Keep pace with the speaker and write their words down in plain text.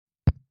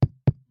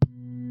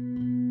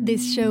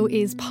This show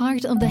is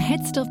part of the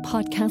Headstuff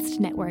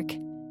podcast network.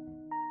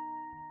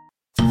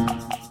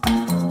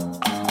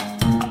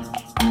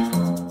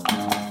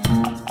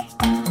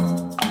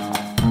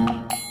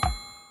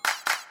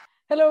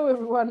 Hello,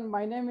 everyone.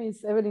 My name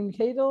is Eveylyn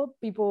Heidel.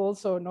 People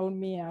also know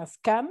me as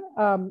Can.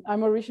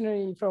 I'm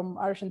originally from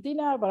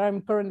Argentina, but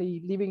I'm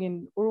currently living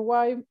in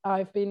Uruguay.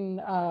 I've been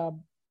a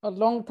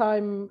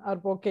long-time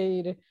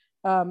advocate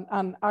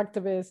and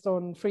activist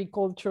on free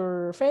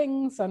culture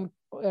things and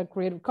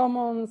Creative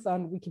Commons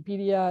and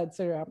Wikipedia,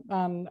 etc.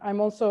 And I'm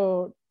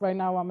also right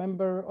now a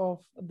member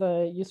of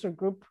the user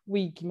group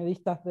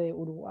Wikimedistas de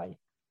Uruguay.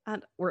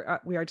 And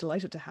we are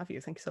delighted to have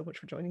you. Thank you so much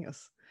for joining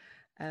us.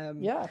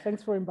 Yeah,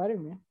 thanks for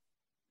inviting me.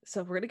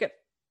 So we're going to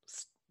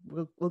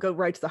we'll go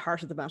right to the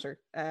heart of the matter.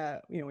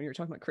 When you were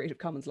talking about Creative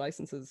Commons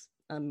licenses,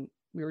 and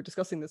we were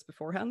discussing this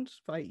beforehand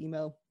by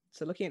email.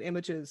 So looking at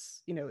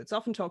images, it's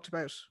often talked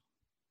about,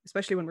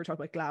 especially when we're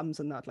talking about GLAMs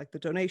and that, like the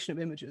donation of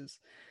images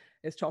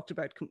is talked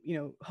about,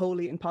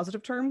 wholly in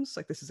positive terms,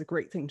 like this is a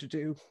great thing to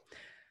do.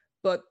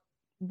 But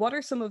what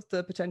are some of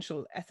the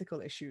potential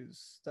ethical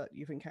issues that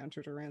you've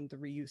encountered around the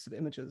reuse of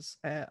images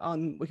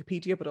on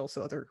Wikipedia, but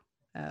also other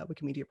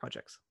Wikimedia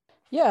projects?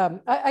 Yeah,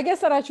 I guess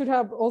that I should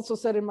have also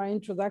said in my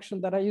introduction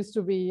that I used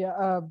to be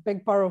a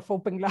big part of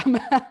Open GLAM.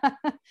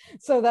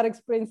 So that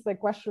explains the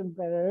question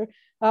better.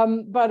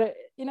 But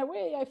in a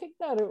way, I think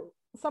that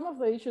some of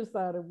the issues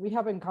that we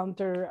have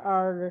encountered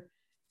are,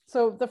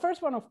 so the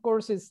first one, of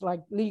course, is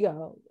like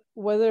legal,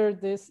 whether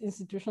these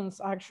institutions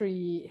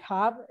actually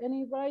have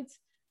any rights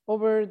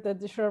over the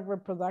digital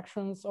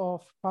reproductions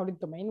of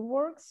public domain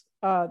works.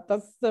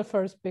 That's the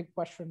first big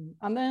question.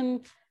 And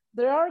then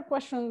there are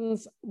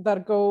questions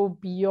that go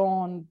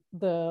beyond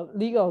the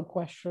legal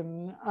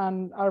question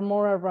and are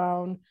more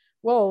around,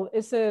 well,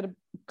 is it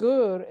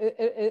good?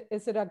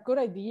 Is it a good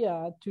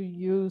idea to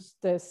use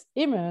this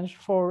image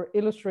for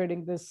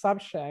illustrating this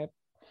subject?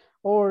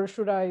 Or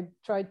should I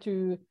try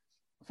to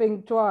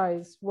think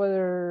twice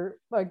whether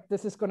like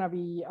this is gonna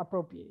be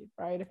appropriate,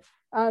 right?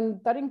 And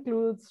that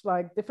includes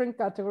like different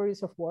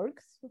categories of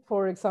works.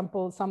 For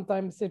example,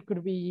 sometimes it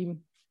could be,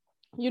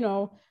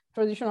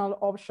 traditional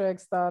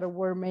objects that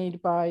were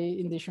made by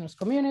indigenous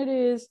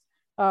communities,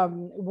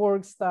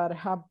 works that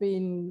have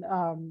been,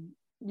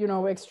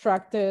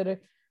 extracted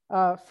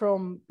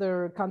from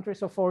their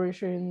countries of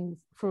origin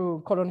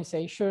through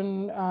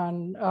colonization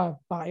and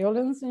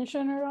violence in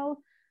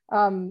general.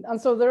 And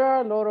so there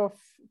are a lot of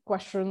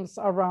questions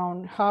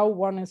around how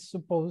one is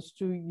supposed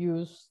to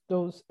use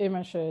those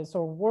images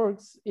or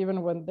works,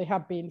 even when they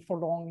have been for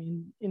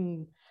long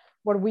in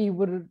what we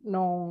would have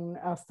known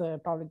as the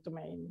public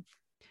domain.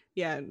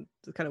 Yeah, and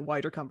the kind of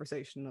wider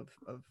conversation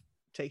of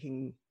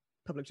taking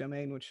public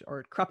domain,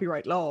 or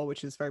copyright law,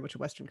 which is very much a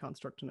Western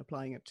construct, and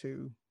applying it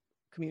to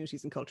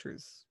communities and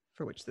cultures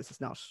for which this is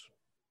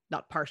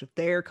not part of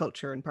their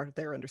culture and part of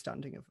their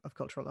understanding of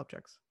cultural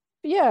objects.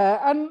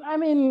 Yeah, and I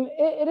mean,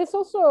 it is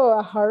also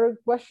a hard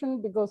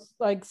question because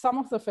like some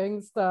of the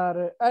things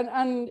that,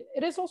 and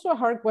it is also a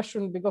hard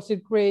question because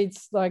it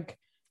creates like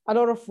a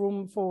lot of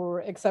room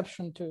for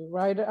exception too,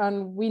 right?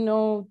 And we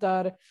know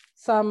that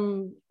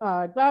some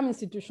GLAM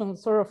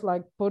institutions sort of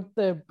like put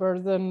the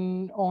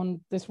burden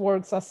on these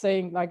works as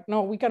saying like,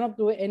 no, we cannot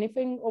do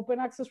anything open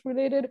access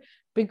related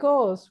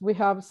because we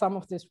have some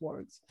of these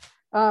works.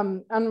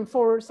 And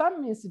for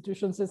some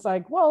institutions, it's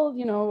like, well,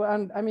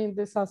 and I mean,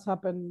 this has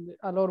happened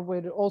a lot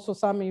with also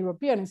some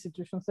European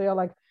institutions. They are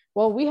like,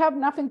 well, we have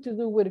nothing to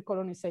do with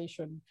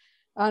colonization.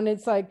 And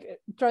it's like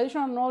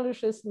traditional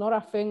knowledge is not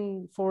a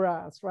thing for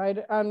us, right?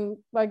 And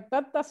like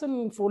that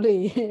doesn't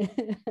fully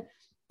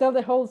tell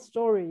the whole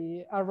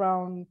story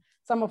around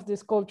some of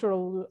these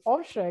cultural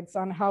objects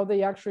and how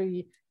they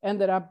actually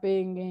ended up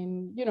being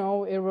in,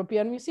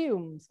 European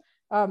museums.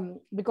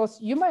 Because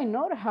you might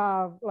not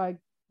have like,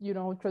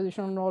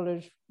 traditional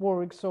knowledge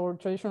works or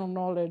traditional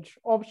knowledge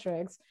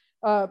objects,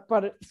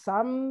 but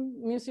some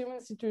museum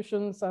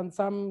institutions and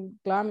some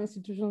GLAM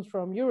institutions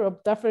from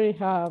Europe definitely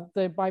have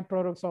the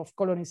byproducts of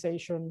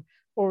colonization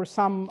or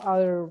some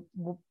other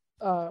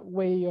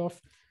way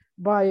of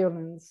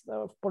violence,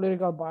 of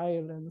political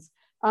violence.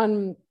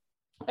 And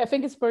I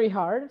think it's very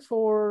hard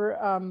for,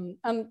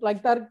 and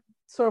like that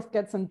sort of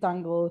gets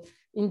entangled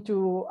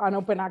into an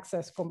open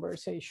access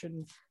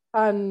conversation.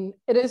 And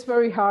it is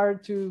very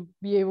hard to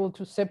be able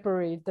to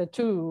separate the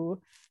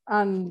two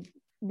and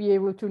be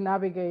able to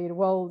navigate,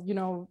 well,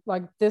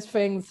 like these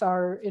things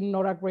are in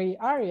not a gray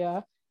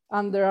area,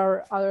 and there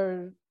are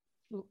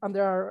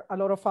a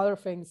lot of other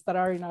things that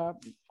are in a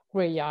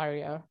gray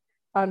area,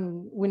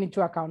 and we need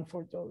to account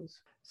for those.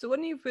 So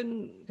when you've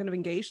been kind of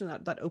engaged in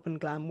that open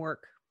GLAM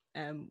work,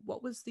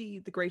 what was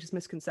the greatest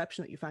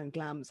misconception that you found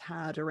GLAMs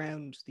had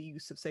around the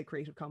use of, say,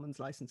 Creative Commons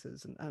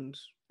licenses and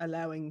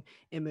allowing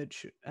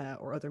image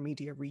or other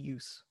media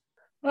reuse?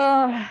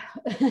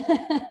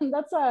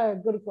 That's a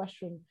good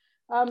question.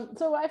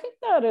 So I think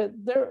that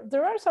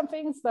there are some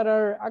things that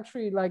are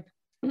actually like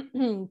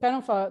kind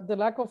of the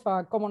lack of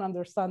a common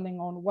understanding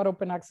on what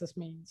open access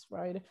means,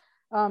 right?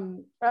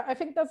 I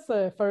think that's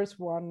the first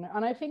one.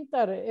 And I think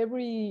that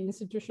every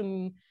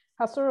institution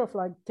has sort of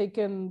like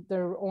taken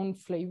their own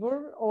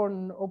flavor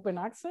on open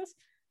access.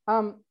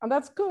 And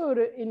that's good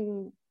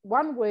in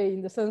one way,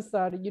 in the sense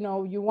that, you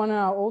know, you want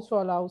to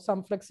also allow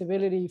some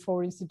flexibility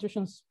for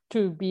institutions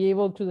to be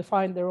able to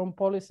define their own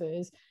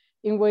policies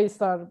in ways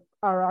that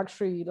are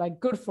actually like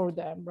good for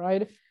them,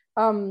 right?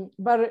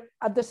 But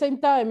at the same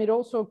time, it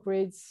also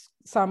creates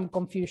some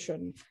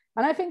confusion.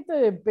 And I think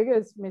the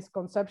biggest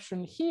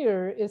misconception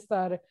here is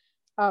that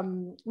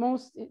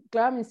most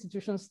GLAM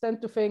institutions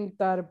tend to think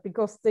that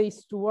because they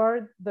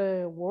steward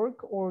the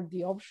work or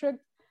the object,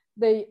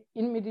 they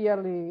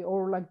immediately,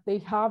 or like they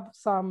have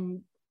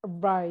some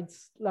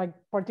rights, like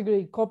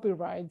particularly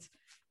copyrights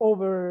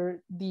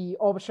over the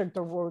object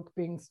or work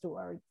being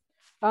stewarded.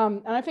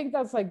 And I think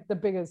that's like the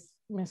biggest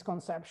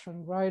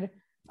misconception, right?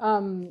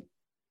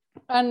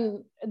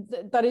 And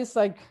that is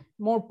like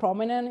more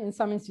prominent in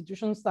some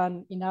institutions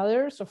than in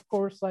others. Of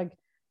course, like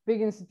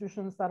big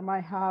institutions that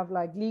might have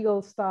like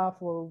legal staff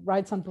or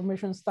rights and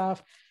permission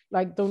staff,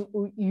 like don't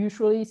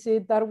usually see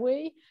it that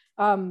way.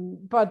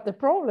 But the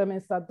problem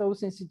is that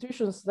those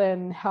institutions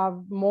then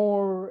have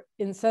more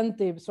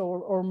incentives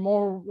or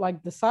more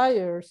like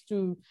desires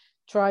to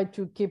try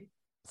to keep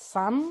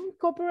some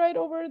copyright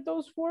over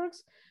those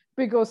works,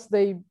 because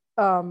they,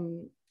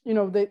 you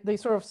know, they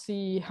sort of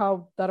see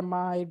how that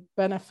might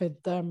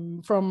benefit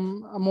them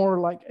from a more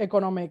like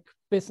economic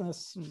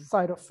business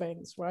side of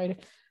things,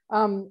 right?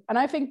 And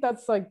I think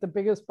that's like the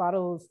biggest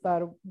battles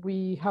that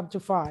we have to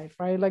fight,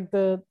 right? Like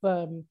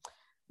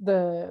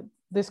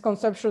this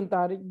conception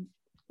that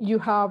you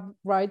have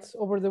rights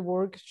over the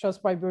work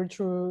just by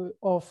virtue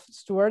of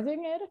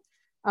stewarding it.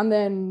 And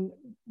then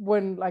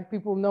when like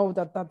people know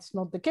that that's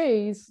not the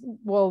case,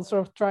 well,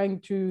 sort of trying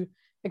to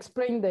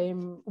explain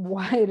them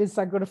why it is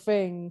a good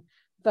thing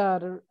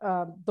that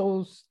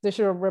those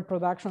digital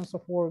reproductions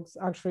of works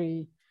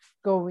actually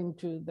go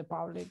into the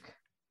public.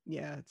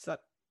 Yeah, it's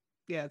that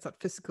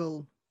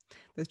physical,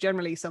 there's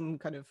generally some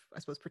kind of, I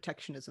suppose,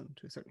 protectionism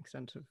to a certain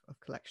extent of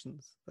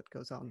collections that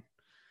goes on.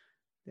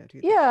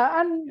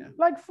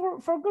 Like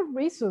for good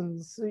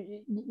reasons,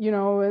 you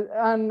know,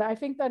 and I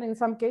think that in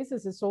some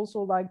cases it's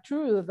also like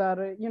true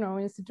that, you know,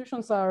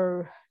 institutions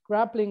are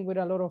grappling with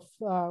a lot of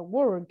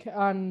work,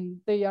 and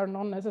they are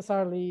not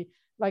necessarily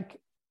like,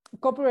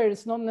 copyright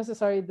is not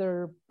necessarily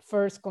their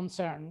first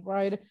concern,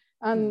 right?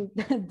 And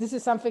this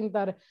is something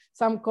that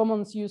some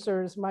commons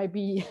users might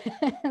be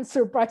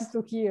surprised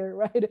to hear,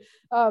 right?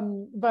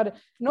 But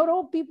not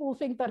all people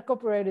think that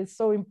copyright is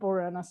so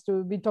important as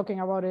to be talking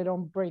about it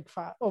on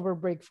over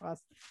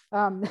breakfast.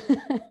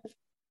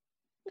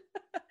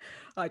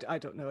 I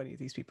don't know any of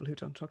these people who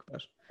don't talk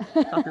about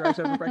copyright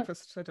over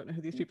breakfast. I don't know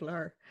who these people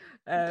are.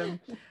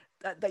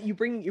 That you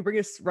bring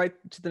us right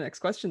to the next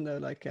question though.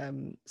 Like,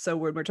 so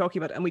we're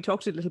talking about, and we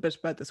talked a little bit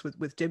about this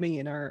with Dimi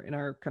in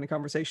our kind of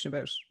conversation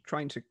about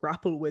trying to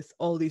grapple with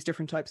all these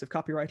different types of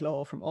copyright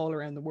law from all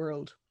around the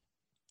world.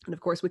 And of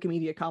course,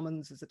 Wikimedia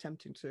Commons is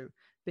attempting to,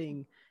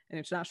 being an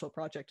international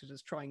project, it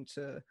is trying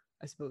to,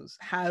 I suppose,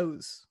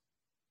 house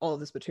all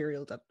of this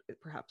material that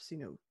perhaps, you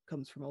know,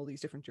 comes from all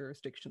these different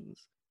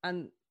jurisdictions.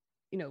 And,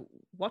 you know,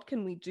 what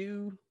can we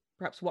do?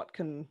 Perhaps what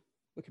can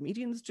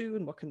Wikimedians do,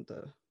 and what can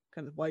the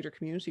kind of wider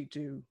community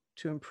do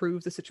to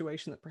improve the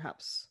situation that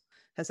perhaps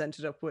has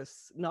ended up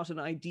with not an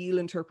ideal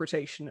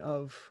interpretation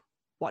of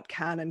what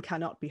can and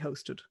cannot be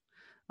hosted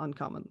on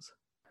Commons?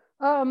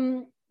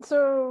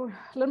 So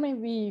let me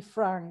be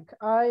frank.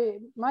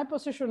 My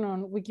position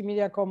on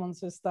Wikimedia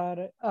Commons is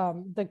that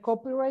the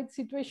copyright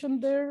situation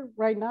there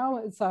right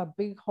now is a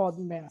big hot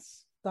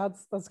mess.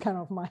 That's kind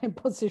of my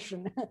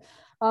position.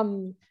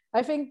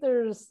 I think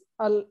there's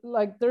a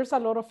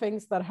lot of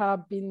things that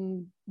have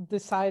been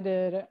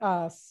decided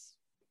as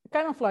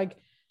kind of like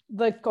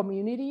the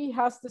community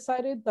has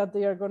decided that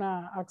they are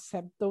gonna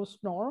accept those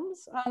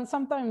norms, and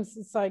sometimes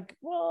it's like,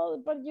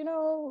 well, but you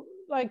know,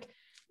 like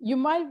you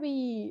might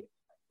be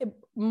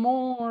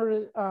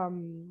more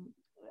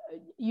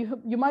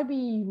you might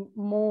be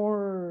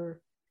more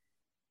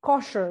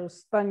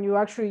cautious than you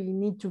actually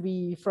need to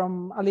be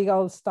from a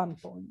legal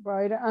standpoint,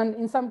 right? And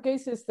in some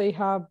cases they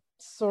have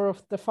sort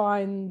of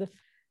defined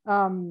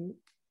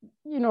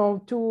you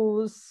know,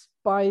 tools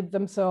by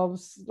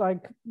themselves,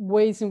 like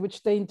ways in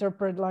which they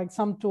interpret like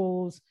some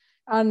tools.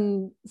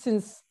 And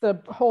since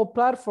the whole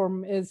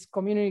platform is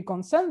community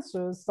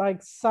consensus,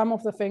 like some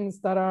of the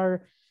things that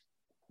are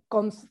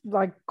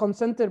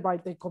consented by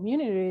the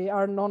community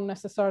are not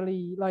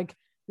necessarily like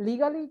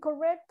legally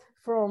correct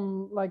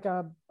from like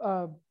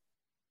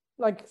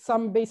like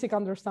some basic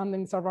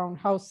understandings around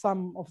how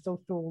some of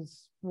those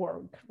tools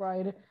work,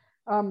 right?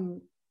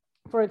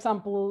 For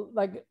example,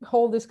 like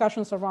whole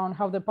discussions around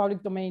how the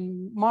public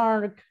domain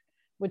mark,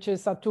 which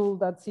is a tool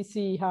that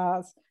CC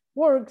has,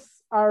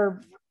 works,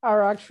 are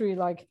actually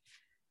like,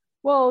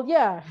 well,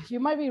 yeah, you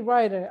might be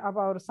right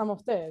about some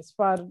of this,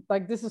 but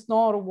like this is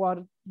not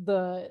what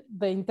the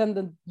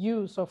intended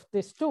use of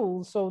this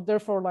tool. So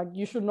therefore, like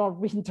you should not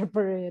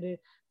reinterpret it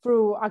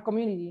through a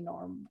community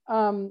norm.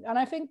 And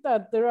I think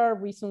that there are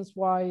reasons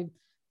why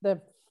the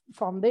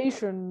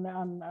foundation,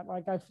 and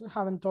like I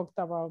haven't talked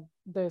about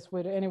this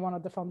with anyone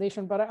at the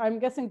foundation, but I'm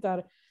guessing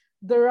that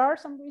there are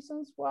some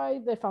reasons why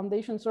the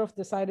foundation sort of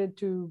decided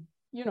to,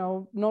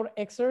 not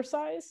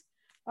exercise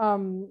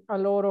a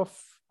lot of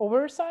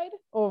oversight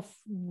of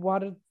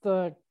what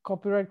the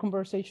copyright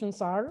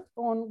conversations are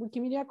on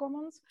Wikimedia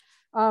Commons.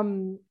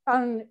 And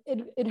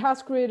it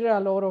has created a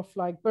lot of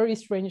like very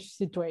strange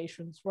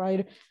situations,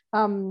 right?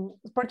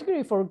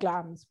 Particularly for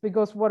GLAMs,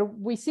 because what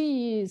we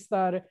see is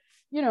that,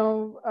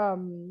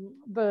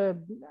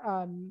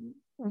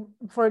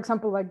 for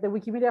example, like the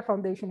Wikimedia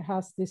Foundation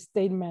has this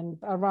statement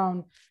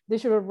around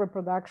digital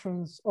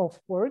reproductions of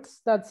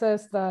works that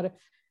says that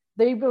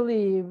they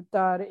believe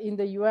that in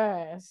the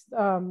US,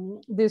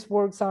 these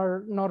works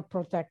are not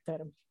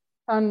protected,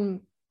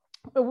 and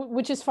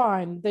which is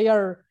fine. They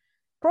are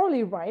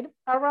probably right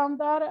around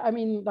that. I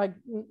mean, like,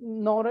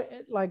 not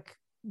like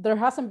there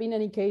hasn't been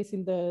any case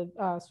in the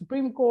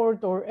Supreme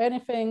Court or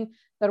anything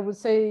that would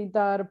say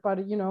that, but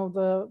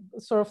the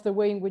sort of the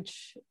way in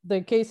which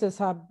the cases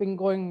have been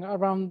going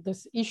around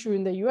this issue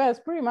in the US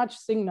pretty much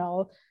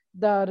signal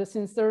that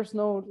since there's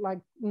there's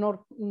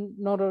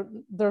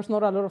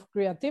not a lot of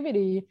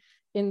creativity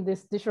in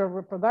these digital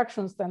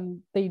reproductions,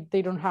 then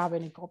they don't have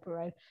any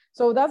copyright.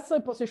 So that's the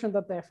position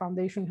that the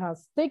foundation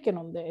has taken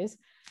on this.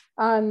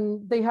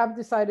 And they have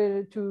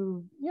decided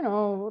to,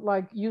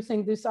 like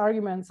using these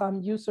arguments,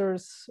 and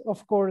users,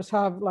 of course,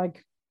 have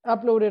like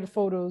uploaded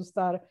photos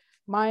that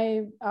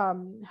might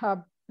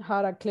have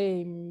had a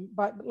claim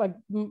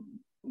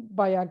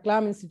by a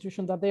GLAM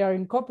institution that they are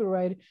in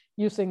copyright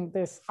using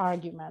this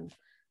argument.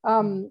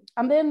 And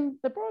then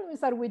the problem is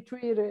that we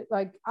treat it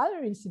like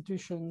other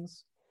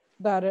institutions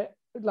that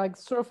like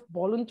sort of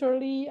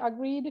voluntarily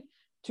agreed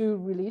to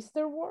release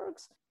their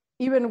works,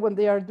 even when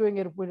they are doing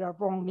it with a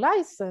wrong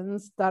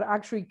license that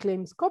actually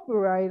claims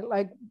copyright.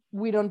 Like,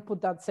 we don't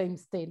put that same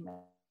statement,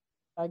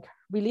 like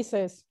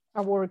releases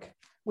a work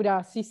with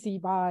a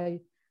CC by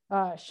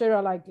share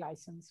alike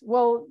license.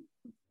 Well,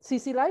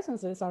 CC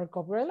licenses are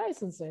copyright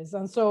licenses.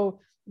 And so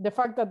the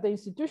fact that the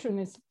institution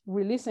is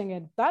releasing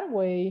it that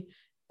way,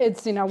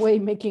 it's in a way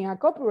making a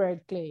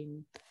copyright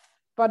claim.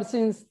 But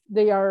since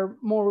they are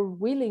more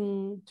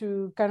willing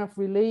to kind of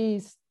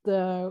release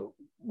the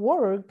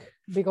work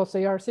because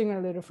they are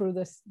signaling through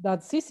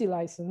that CC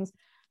license,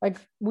 like,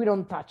 we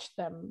don't touch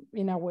them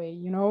in a way,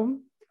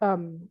 I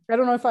don't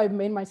know if I've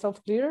made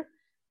myself clear,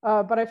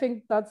 but I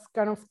think that's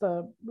kind of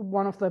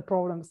one of the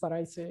problems that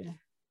I see.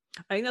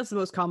 I think that's the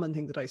most common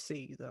thing that I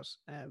see, that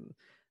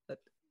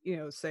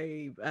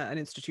say an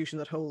institution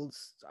that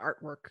holds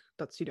artwork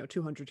that's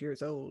 200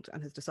 years old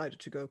and has decided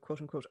to go quote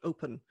unquote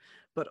open,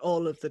 but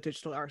all of the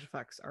digital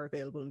artifacts are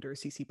available under a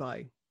CC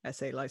BY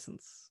SA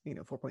license,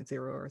 4.0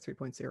 or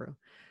 3.0,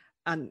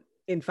 and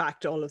in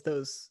fact all of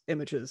those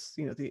images,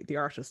 the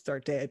artists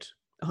are dead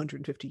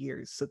 150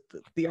 years, so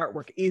the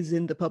artwork is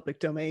in the public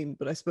domain.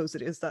 But I suppose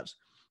it is that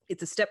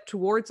it's a step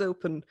towards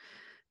open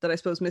that I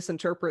suppose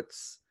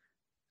misinterprets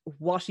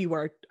what you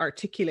are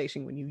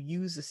articulating when you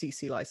use a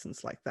CC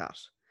license like that,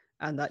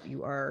 and that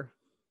you are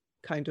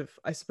kind of,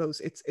 I suppose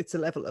it's a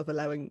level of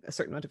allowing a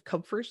certain amount of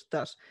comfort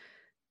that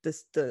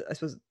I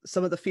suppose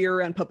some of the fear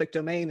around public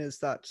domain is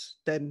that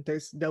then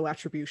there's no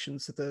attribution,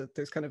 so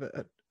there's kind of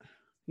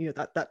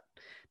that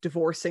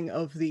divorcing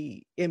of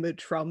the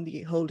image from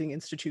the holding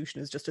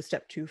institution is just a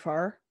step too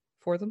far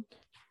for them.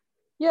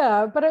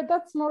 Yeah, but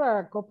that's not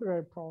a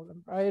copyright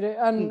problem, right?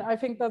 And I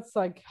think that's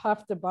like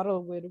half the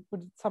battle with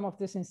some of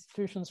these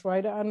institutions,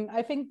 right? And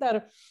I think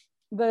that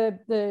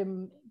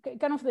the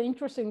kind of the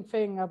interesting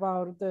thing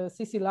about the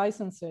CC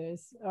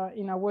licenses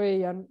in a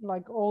way, and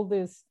like all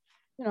this,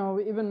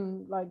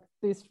 even like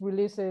these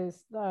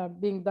releases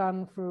being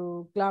done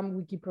through GLAM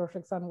wiki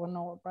projects and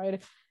whatnot,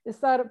 right, is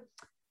that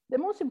the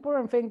most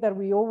important thing that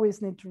we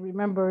always need to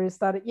remember is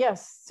that,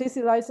 yes,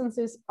 CC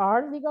licenses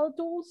are legal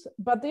tools,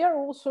 but they are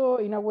also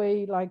in a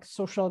way like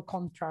social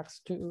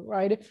contracts too,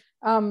 right?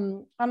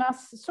 And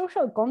as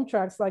social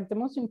contracts, like the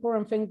most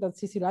important thing that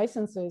CC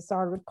licenses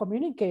are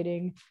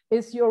communicating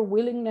is your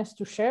willingness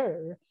to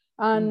share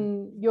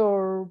and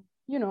your,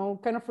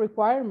 kind of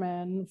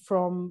requirement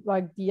from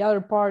like the other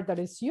part that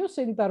is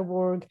using that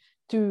work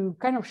to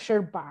kind of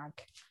share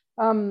back.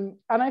 And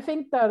I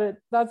think that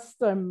that's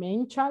the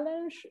main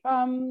challenge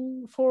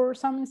for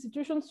some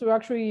institutions, to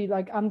actually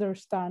like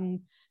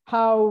understand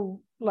how,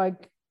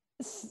 like,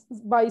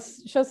 by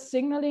just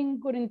signaling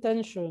good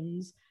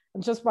intentions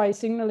and just by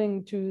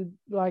signaling to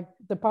like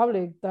the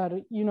public that,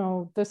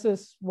 this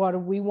is what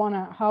we want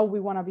to, how we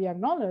want to be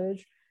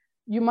acknowledged,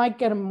 you might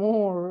get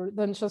more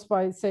than just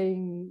by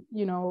saying,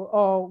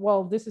 oh,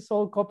 well, this is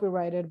all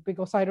copyrighted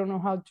because I don't know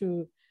how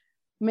to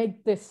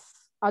make this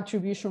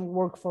attribution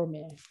work for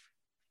me.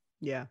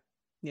 Yeah.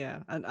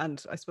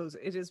 And I suppose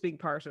it is being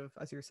part of,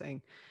 as you're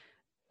saying,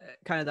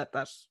 kind of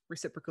that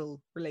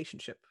reciprocal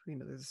relationship.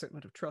 There's a certain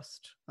amount of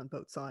trust on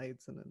both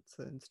sides, and it's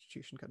an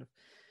institution kind of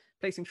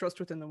placing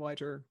trust within the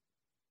wider,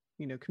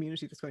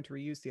 community that's going to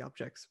reuse the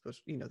objects, but,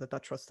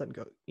 that trust then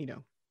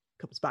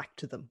comes back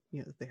to them.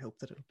 They hope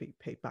that it'll be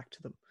paid back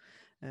to them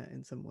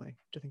in some way,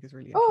 which I think is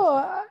really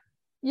interesting.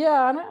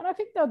 Yeah, and I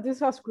think that this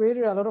has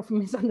created a lot of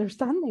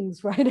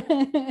misunderstandings, right?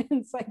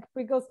 It's like,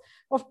 because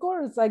of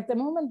course, like the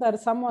moment that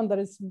someone that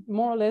is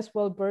more or less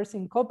well versed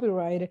in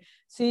copyright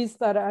sees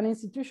that an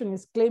institution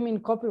is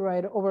claiming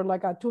copyright over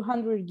like a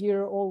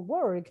 200-year-old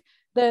work,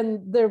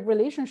 then their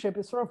relationship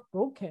is sort of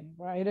broken,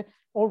 right?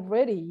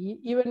 Already,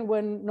 even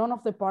when none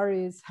of the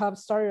parties have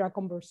started a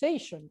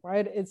conversation,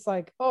 right? It's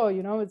like, oh,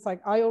 it's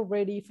like, I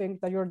already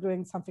think that you're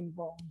doing something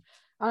wrong.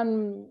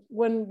 And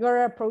when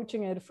you're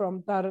approaching it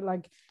from that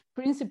like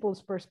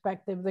principles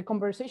perspective, the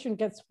conversation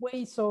gets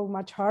way so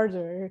much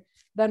harder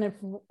than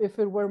if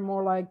it were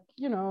more like,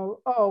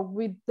 oh,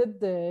 we did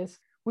this,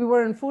 we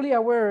weren't fully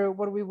aware of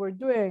what we were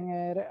doing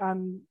it,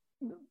 and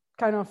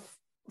kind of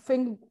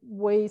think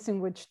ways in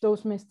which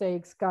those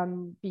mistakes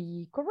can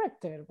be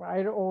corrected,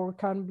 right? Or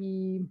can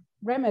be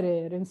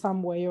remedied in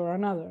some way or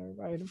another,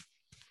 right?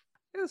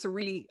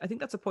 I think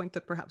that's a point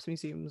that perhaps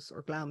museums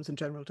or GLAMs in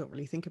general don't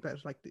really think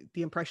about, like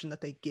the impression that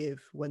they give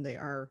when they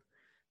are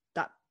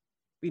that,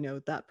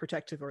 that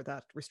protective or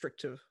that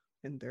restrictive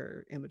in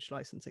their image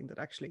licensing, that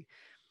actually,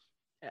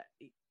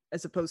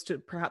 as opposed to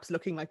perhaps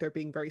looking like they're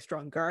being very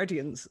strong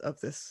guardians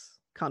of this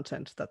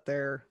content, that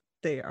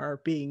they are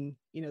being,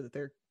 that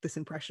they're this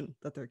impression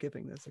that they're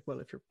giving. This like, well,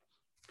 if you're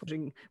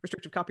putting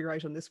restrictive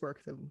copyright on this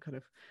work, then kind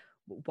of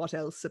what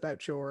else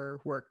about your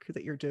work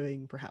that you're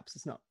doing perhaps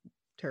is not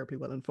terribly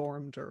well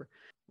informed, or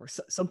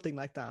something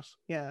like that.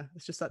 Yeah,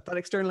 it's just that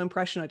external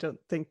impression I don't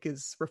think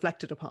is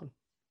reflected upon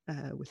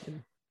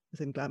within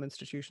GLAM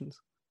institutions.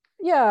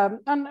 Yeah,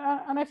 and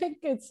I think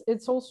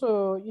it's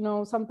also,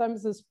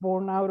 sometimes it's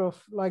born out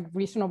of like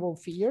reasonable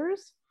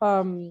fears,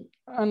 and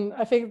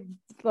I think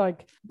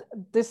like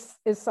this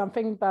is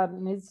something that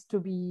needs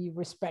to be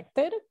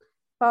respected,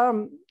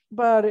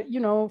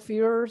 but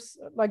fears,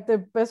 like the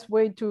best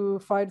way to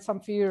fight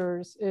some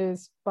fears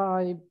is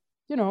by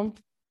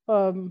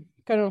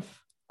kind of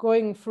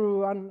going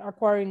through and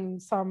acquiring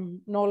some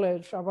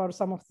knowledge about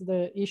some of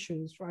the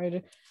issues,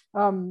 right?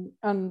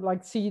 And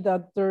like see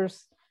that there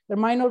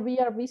might not be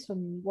a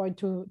reason why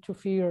to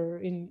fear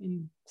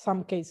in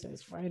some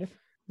cases, right?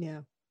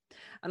 Yeah.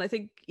 And I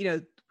think,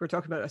 we're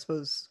talking about, I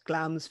suppose,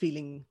 GLAMs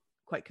feeling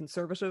quite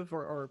conservative,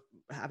 or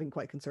having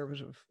quite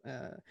conservative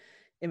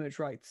image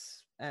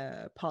rights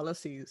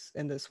policies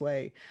in this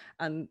way.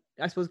 And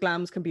I suppose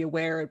GLAMs can be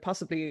aware, and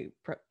possibly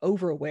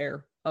over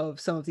aware,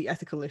 of some of the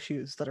ethical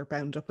issues that are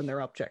bound up in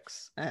their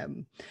objects.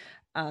 And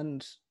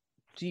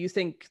do you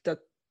think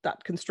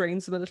that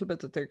constrains them a little bit,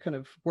 that they're kind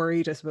of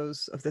worried, I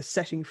suppose, of the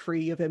setting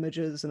free of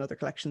images and other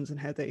collections, and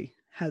how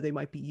they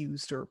might be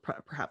used or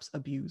perhaps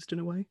abused in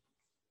a way?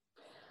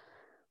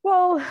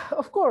 Well,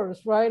 of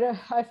course, right?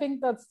 I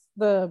think that's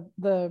the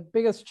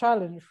biggest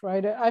challenge,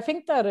 right? I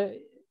think that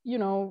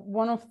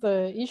one of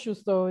the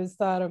issues though is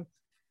that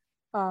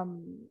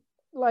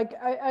like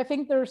I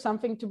think there's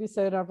something to be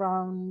said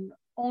around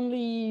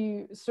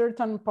only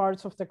certain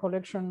parts of the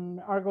collection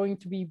are going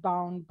to be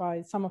bound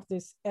by some of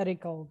these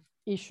ethical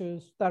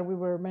issues that we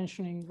were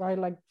mentioning, right?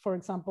 Like, for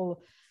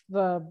example,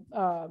 the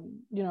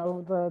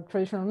the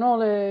traditional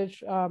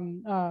knowledge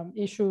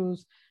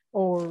issues,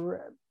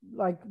 or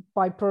like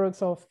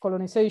byproducts of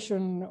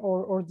colonization,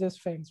 or these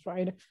things,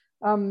 right?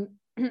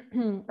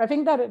 I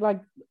think that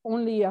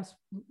only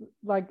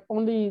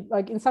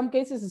in some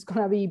cases it's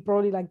gonna be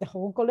probably like the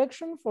whole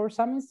collection for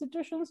some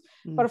institutions,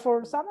 but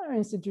for some other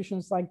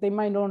institutions, like they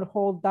might not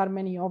hold that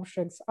many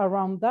objects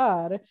around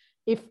that,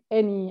 if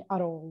any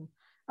at all.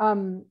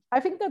 I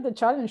think that the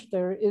challenge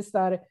there is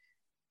that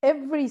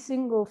every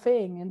single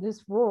thing in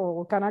this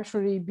world can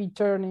actually be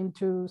turned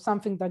into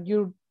something that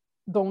you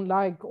don't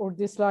like or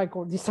dislike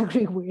or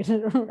disagree with,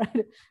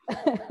 right?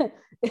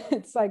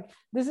 It's like,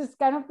 this is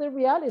kind of the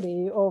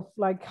reality of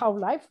like how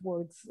life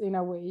works in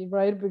a way,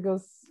 right?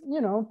 Because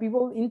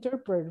people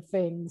interpret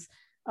things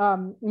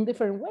in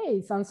different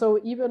ways, and so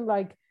even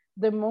like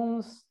the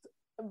most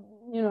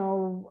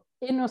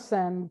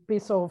innocent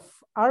piece of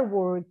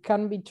artwork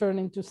can be turned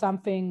into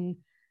something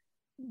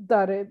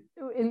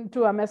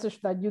into a message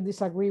that you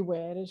disagree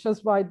with. It's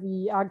just by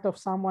the act of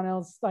someone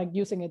else like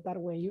using it that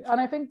way.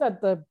 And I think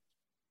that the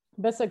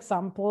best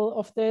example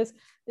of this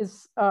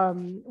is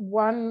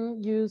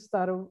one use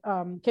that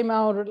came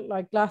out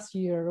like last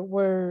year,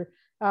 where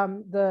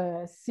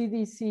the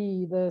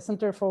CDC, the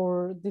Center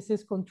for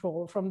Disease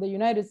Control from the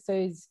United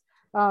States,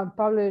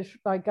 published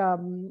like a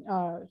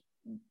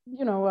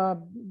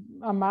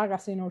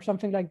magazine or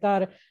something like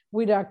that,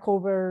 with a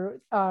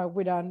cover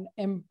with an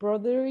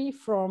embroidery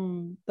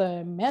from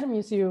the Met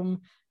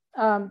Museum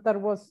that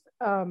was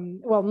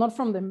well, not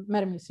from the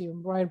Met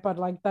Museum, right, but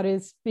like that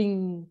is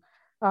being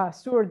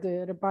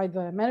stewarded by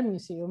the Met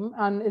Museum,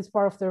 and it's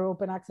part of their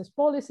open access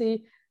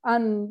policy.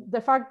 And the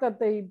fact that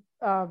they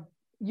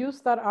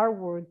used that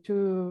artwork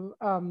to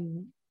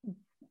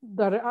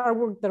that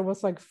artwork that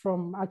was like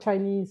from a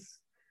Chinese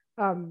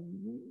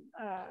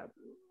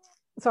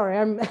sorry,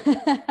 I'm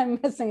I'm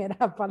messing it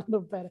up a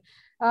little bit,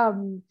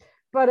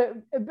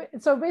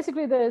 So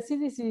basically the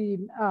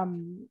CDC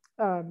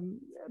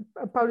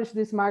published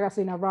this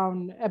magazine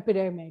around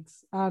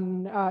epidemics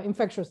and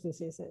infectious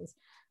diseases.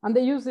 And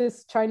they use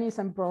this Chinese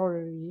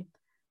embroidery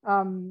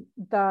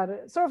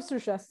that sort of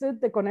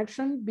suggested the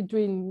connection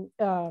between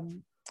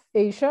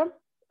Asia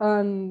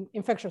and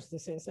infectious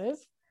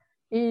diseases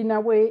in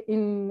a way,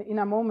 in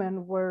a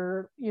moment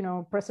where, you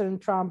know, President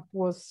Trump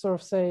was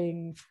sort of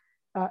saying,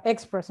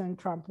 ex-President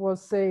Trump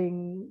was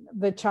saying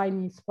the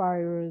Chinese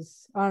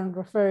virus and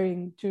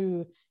referring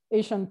to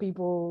Asian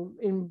people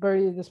in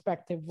very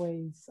despective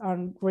ways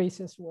and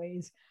racist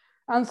ways.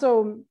 And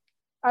so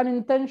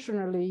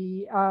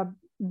unintentionally, a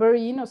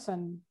very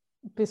innocent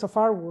piece of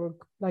artwork,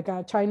 like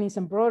a Chinese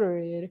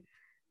embroidery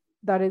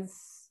that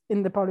is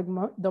in the public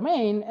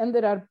domain,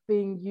 ended up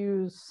being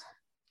used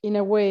in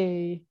a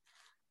way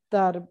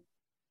that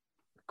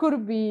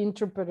could be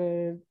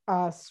interpreted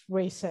as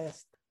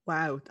racist.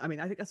 Wow. I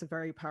mean, I think that's a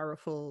very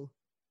powerful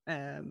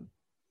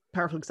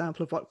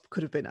example of what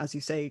could have been, as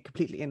you say,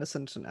 completely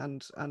innocent,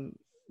 and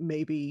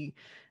maybe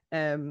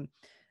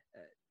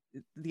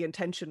the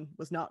intention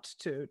was not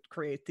to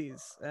create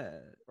these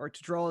or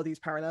to draw these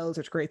parallels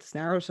or to create this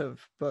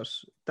narrative, but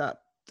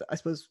that, I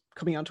suppose,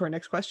 coming on to our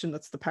next question,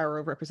 that's the power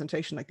of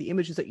representation. Like, the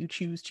images that you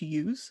choose to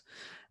use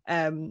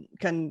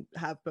can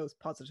have both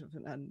positive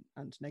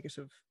and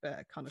negative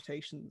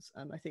connotations.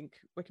 And I think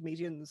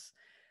Wikimedians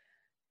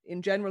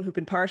in general, who've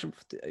been part of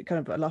kind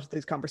of a lot of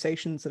these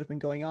conversations that have been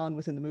going on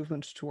within the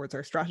movement towards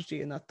our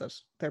strategy, and that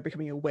they're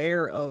becoming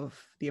aware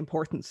of the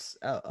importance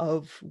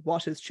of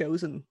what is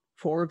chosen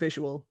for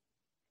visual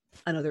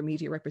and other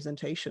media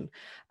representation,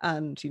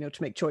 and, you know,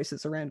 to make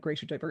choices around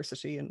greater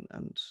diversity and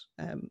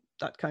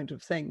that kind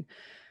of thing.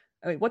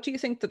 I mean, what do you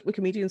think that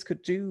Wikimedians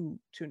could do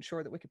to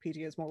ensure that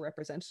Wikipedia is more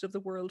representative of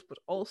the world, but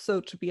also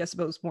to be, I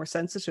suppose, more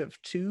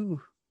sensitive to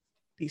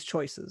these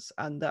choices,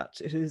 and that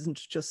it isn't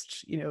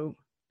just, you know,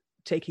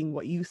 taking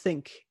what you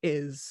think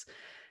is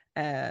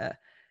an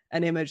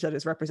image that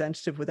is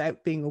representative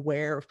without being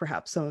aware of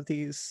perhaps some of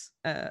these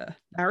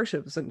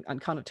narratives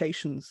and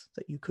connotations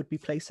that you could be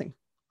placing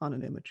on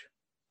an image?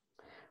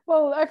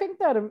 Well, I think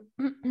that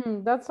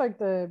that's like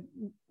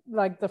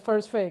the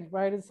first thing,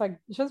 right? It's like,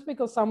 just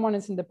because someone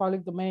is in the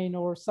public domain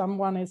or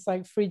someone is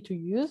like free to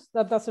use,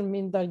 that doesn't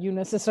mean that you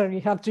necessarily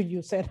have to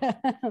use it,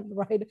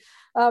 right?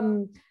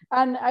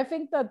 And I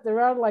think that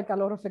there are like a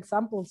lot of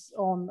examples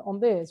on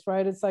this,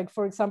 right? It's like,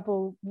 for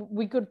example,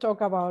 we could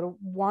talk about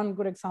one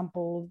good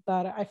example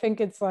that I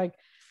think it's like,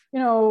 you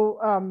know,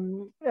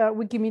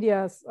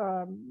 Wikimedia's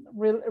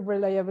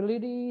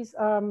reliability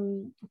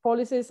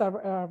policies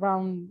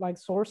around like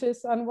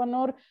sources and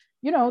whatnot.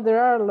 You know,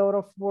 there are a lot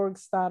of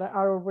works that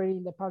are already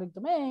in the public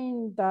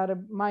domain that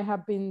might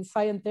have been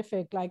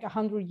scientific like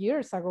 100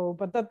 years ago,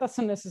 but that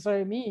doesn't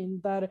necessarily mean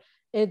that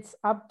it's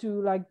up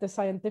to like the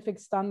scientific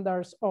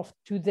standards of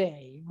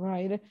today,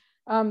 right?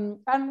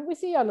 And we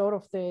see a lot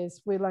of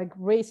this with like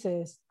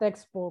racist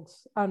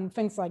textbooks and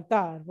things like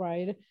that,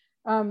 right?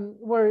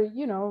 Where,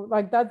 you know,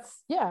 like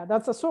that's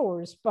a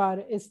source,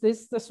 but is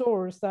this the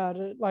source that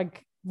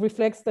like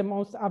reflects the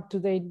most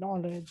up-to-date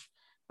knowledge?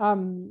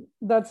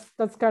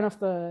 That's kind of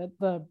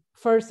the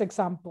first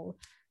example.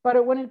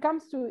 But when it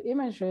comes to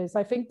images,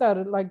 I think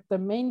that like the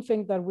main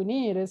thing that we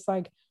need is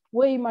like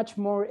way much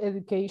more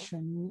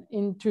education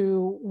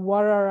into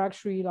what are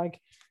actually like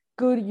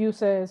good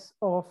uses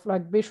of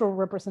like visual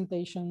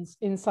representations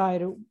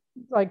inside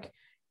like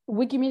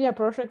Wikimedia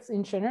projects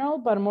in general,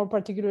 but more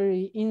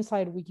particularly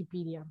inside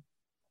Wikipedia.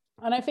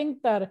 And I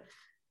think that,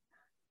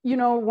 you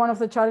know, one of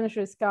the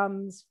challenges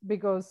comes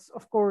because,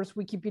 of course,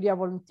 Wikipedia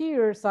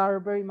volunteers are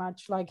very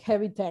much like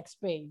heavy text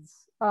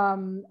based.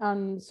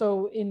 And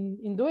so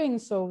in doing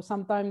so,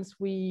 sometimes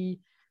we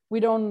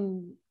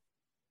don't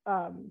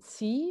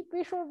see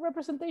visual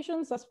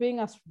representations as being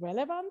as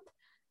relevant.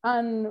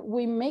 And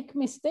we make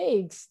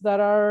mistakes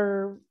that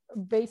are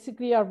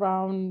basically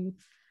around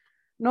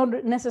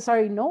not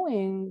necessarily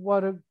knowing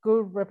what a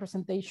good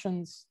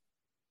representations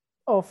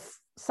of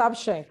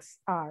subjects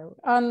are.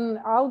 And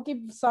I'll give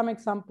some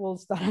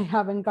examples that I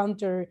have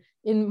encountered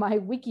in my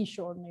wiki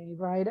journey,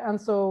 right? And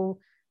so,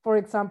 for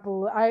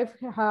example, I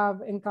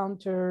have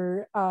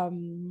encountered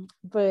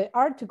the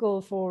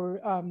article for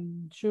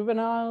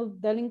juvenile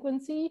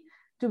delinquency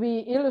to be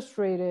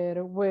illustrated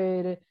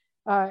with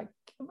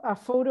a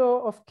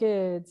photo of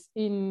kids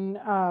in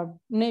a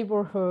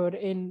neighborhood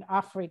in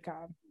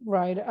Africa,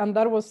 right? And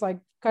that was like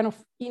kind of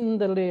in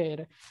the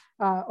lead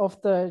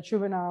of the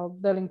juvenile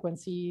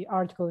delinquency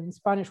article in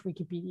Spanish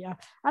Wikipedia.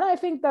 And I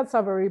think that's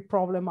a very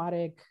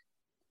problematic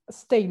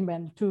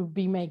statement to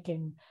be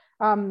making.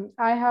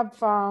 I have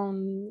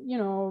found, you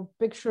know,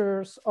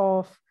 pictures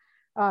of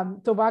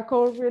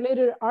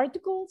tobacco-related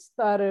articles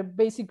that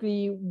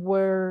basically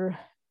were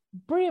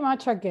pretty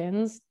much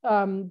against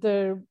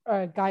the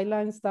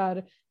guidelines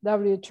that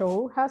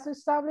WHO has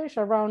established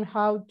around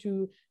how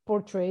to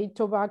portray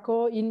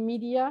tobacco in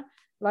media.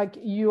 like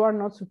you are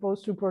not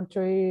supposed to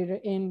portray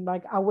it in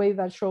like a way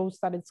that shows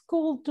that it's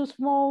cool to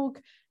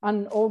smoke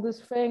and all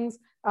these things.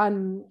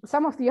 And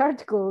some of the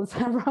articles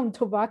around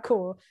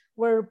tobacco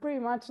were pretty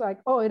much like,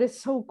 oh, it is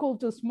so cool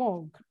to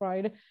smoke,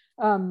 right?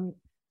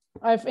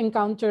 I've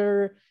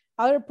encountered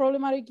other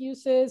problematic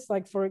uses,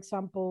 like, for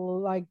example,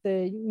 like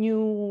the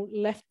new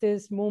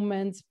leftist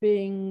movements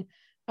being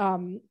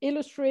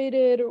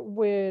illustrated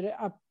with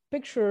a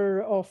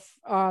picture of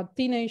a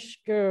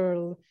teenage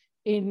girl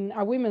in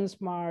a women's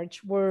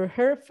march where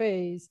her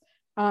face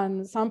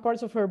and some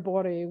parts of her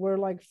body were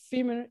like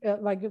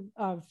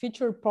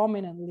featured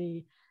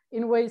prominently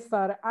in ways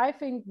that I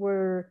think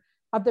were,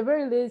 at the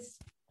very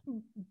least,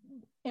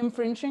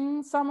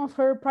 infringing some of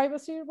her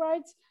privacy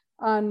rights,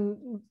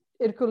 and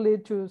it could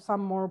lead to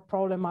some more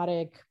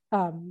problematic,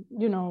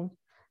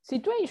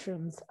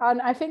 situations.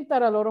 And I think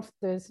that a lot of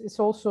this is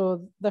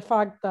also the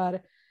fact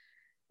that,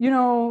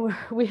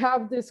 we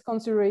have these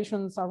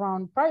considerations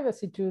around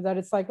privacy too, that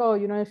it's like, oh,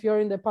 if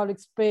you're in the public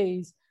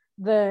space,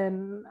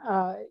 then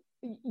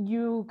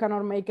you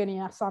cannot make any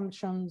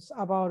assumptions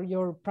about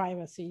your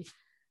privacy,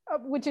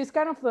 which is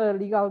kind of the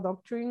legal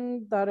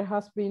doctrine that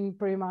has been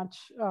pretty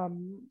much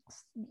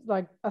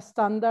like a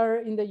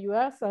standard in the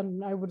US,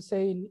 and I would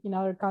say in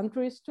other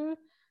countries too.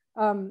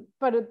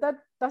 But that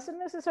doesn't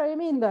necessarily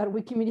mean that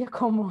Wikimedia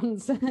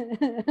Commons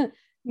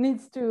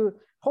needs to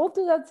hold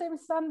to that same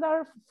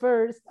standard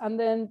first, and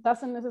then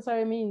doesn't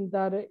necessarily mean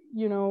that,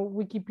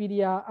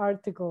 Wikipedia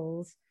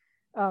articles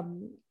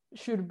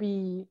should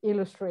be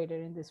illustrated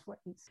in this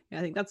ways. Yeah,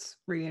 I think that's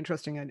really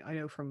interesting. I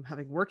know from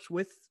having worked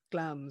with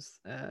GLAMs,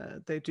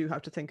 they do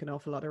have to think an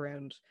awful lot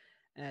around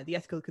the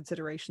ethical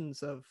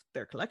considerations of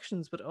their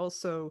collections, but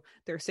also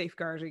their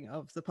safeguarding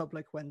of the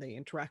public when they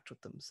interact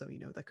with them. So,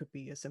 that could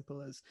be as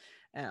simple as,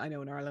 I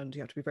know in Ireland,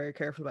 you have to be very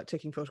careful about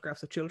taking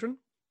photographs of children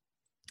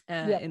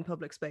in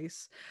public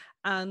space,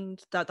 and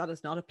that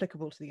is not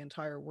applicable to the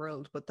entire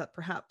world, but that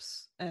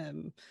perhaps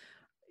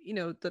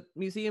that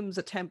museums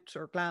attempt,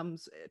 or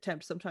GLAMs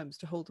attempt sometimes,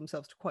 to hold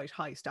themselves to quite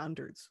high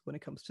standards when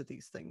it comes to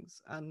these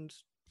things. And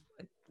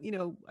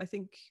I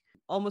think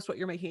almost what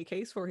you're making a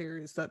case for here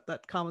is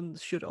that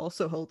Commons should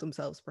also hold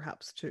themselves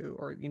perhaps to,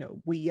 or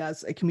we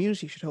as a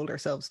community should hold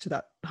ourselves to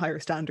that higher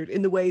standard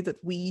in the way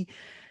that we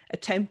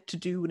attempt to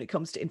do when it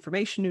comes to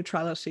information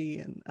neutrality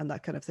and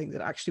that kind of thing,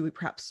 that actually we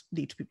perhaps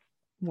need to be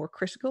more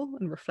critical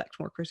and reflect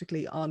more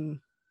critically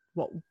on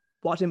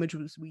what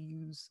images we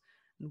use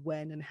and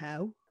when and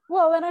how.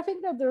 Well, and I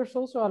think that there's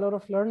also a lot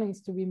of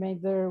learnings to be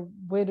made there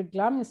with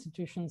GLAM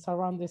institutions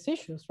around these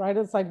issues, right?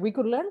 It's like we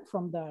could learn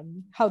from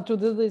them how to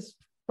do this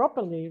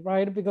properly,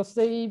 right? Because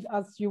they,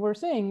 as you were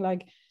saying,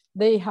 like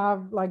they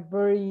have like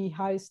very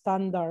high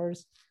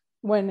standards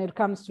when it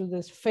comes to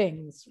these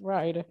things,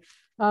 right?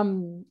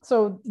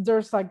 So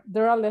there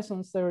are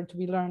lessons there to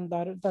be learned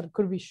that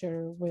could be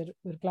shared with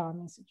GLAM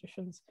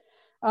institutions.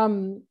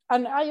 And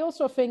I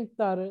also think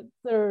that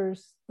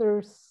there's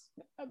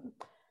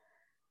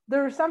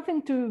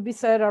something to be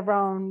said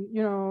around,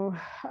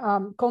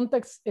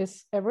 context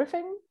is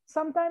everything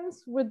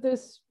sometimes with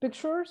these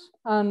pictures.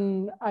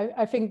 And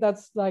I think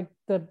that's like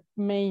the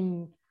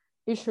main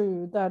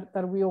issue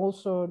that we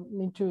also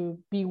need to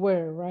be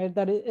aware, right?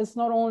 That it's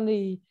not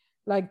only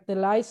like the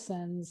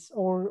license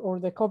or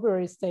the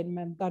copyright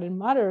statement that it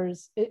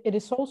matters, it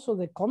is also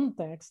the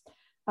context.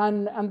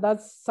 And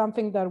that's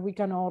something that we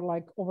cannot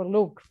like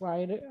overlook,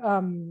 right?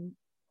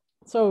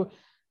 So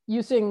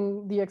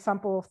using the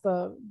example of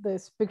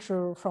this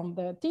picture from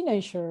the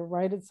teenager,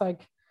 right? It's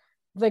like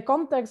the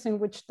context in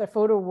which the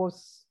photo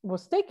was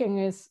taken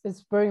is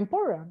very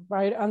important,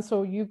 right? And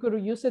so you could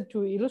use it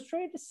to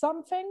illustrate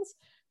some things,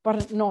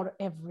 but not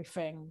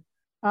everything.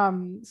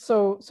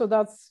 So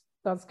that's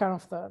kind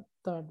of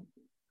the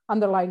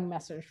underlying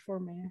message for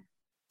me.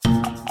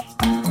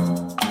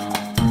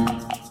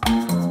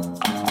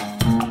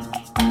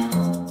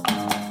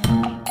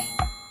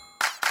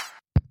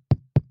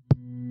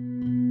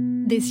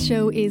 This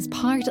show is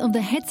part of the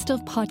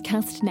Headstuff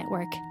Podcast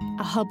Network,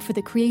 a hub for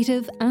the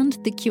creative and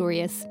the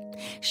curious.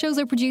 Shows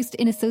are produced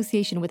in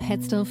association with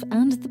Headstuff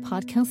and the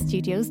Podcast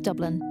Studios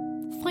Dublin.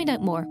 Find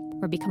out more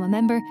or become a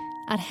member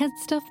at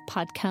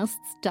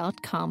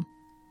headstuffpodcasts.com.